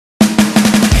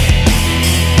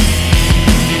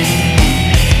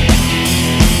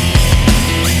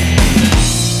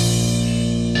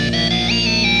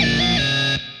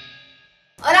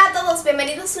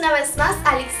más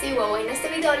Alex y Wow. En este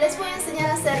video les voy a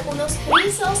enseñar a hacer unos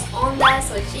rizos,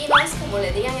 ondas o chinos, como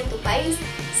le digan en tu país,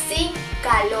 sin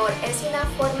calor. Es una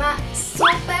forma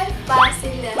súper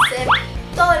fácil de hacer,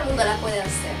 todo el mundo la puede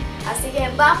hacer. Así que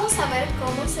vamos a ver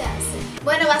cómo se hace.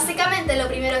 Bueno, básicamente lo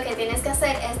primero que tienes que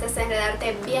hacer es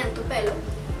desenredarte bien tu pelo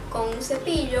con un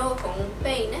cepillo o con un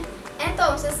peine.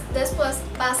 Entonces después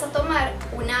vas a tomar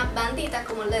una bandita,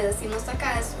 como le decimos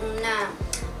acá, es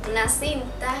una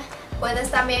cinta.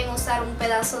 Puedes también usar un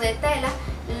pedazo de tela.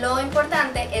 Lo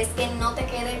importante es que no te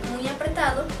quede muy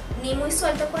apretado ni muy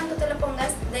suelto cuando te lo pongas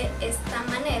de esta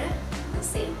manera,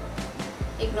 así.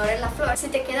 Ignore la flor. Si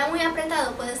te queda muy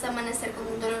apretado puedes amanecer con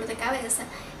un dolor de cabeza,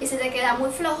 y si te queda muy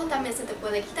flojo también se te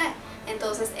puede quitar.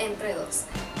 Entonces entre dos.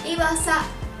 Y vas a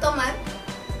tomar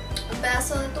un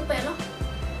pedazo de tu pelo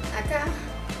acá.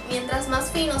 Mientras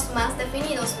más finos, más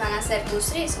definidos van a ser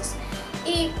tus rizos.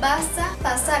 Y vas a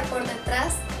pasar por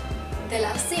detrás de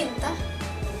la cinta,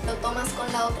 lo tomas con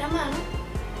la otra mano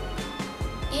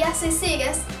y así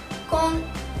sigues con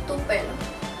tu pelo.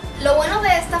 Lo bueno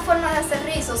de esta forma de hacer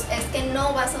rizos es que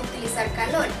no vas a utilizar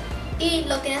calor y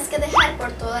lo tienes que dejar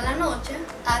por toda la noche.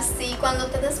 Así cuando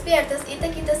te despiertes y te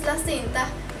quites la cinta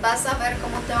vas a ver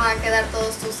cómo te van a quedar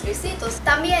todos tus risitos.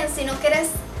 También, si no quieres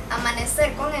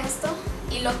amanecer con esto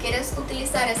y lo quieres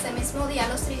utilizar ese mismo día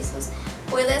los rizos,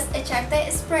 puedes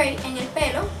echarte spray en el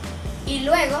pelo y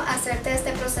luego hacerte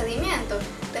este procedimiento.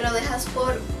 Te lo dejas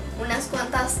por unas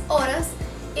cuantas horas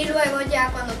y luego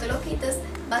ya cuando te lo quites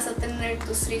vas a tener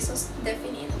tus rizos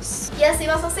definidos. Y así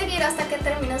vas a seguir hasta que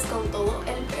termines con todo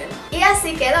el pelo. Y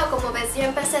así quedó. Como ves, yo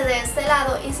empecé de este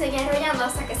lado y seguí enrollando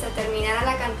hasta que se terminara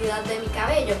la cantidad de mi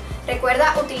cabello.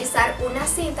 Recuerda utilizar una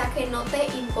cinta que no te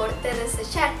importe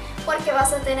desechar, porque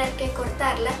vas a tener que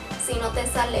cortarla si no te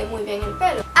sale muy bien el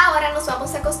pelo. Ahora nos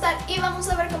vamos a acostar y vamos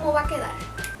a ver cómo va a quedar.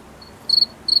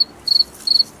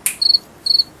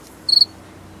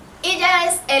 Y ya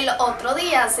es el otro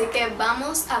día, así que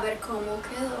vamos a ver cómo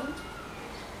quedó.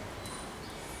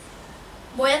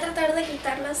 Voy a tratar de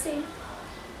quitarlo así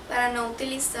para no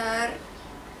utilizar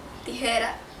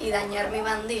tijera y dañar mi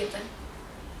bandita.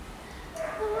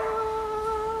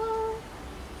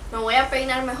 Me voy a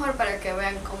peinar mejor para que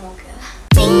vean cómo queda.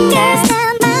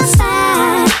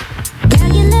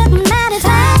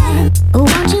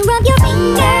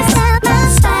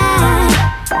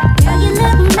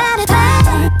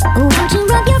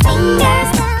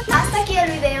 Hasta aquí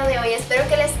el video de hoy, espero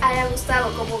que les haya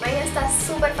gustado. Como ven, está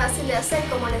súper fácil de hacer.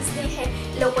 Como les dije,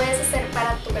 lo puedes hacer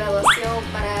para tu graduación,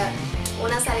 para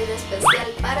una salida especial,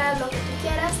 para lo que tú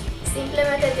quieras.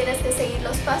 Simplemente tienes que seguir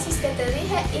los pasos que te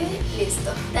dije y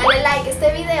listo. Dale like a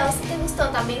este video si te gustó,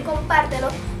 también compártelo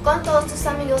con todos tus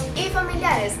amigos y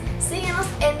familiares. Síguenos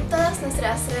en todas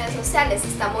nuestras redes sociales.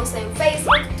 Estamos en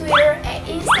Facebook, Twitter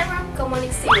e Instagram como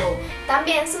Síguenos.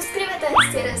 También suscríbete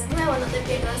si eres nuevo, no te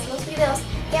pierdas los videos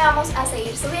que vamos a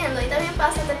seguir subiendo, y también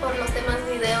pásate por los demás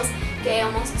videos que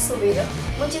hemos subido.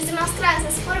 Muchísimas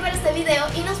gracias por ver este video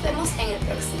y nos vemos en el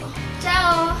próximo.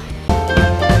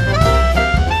 ¡Chao!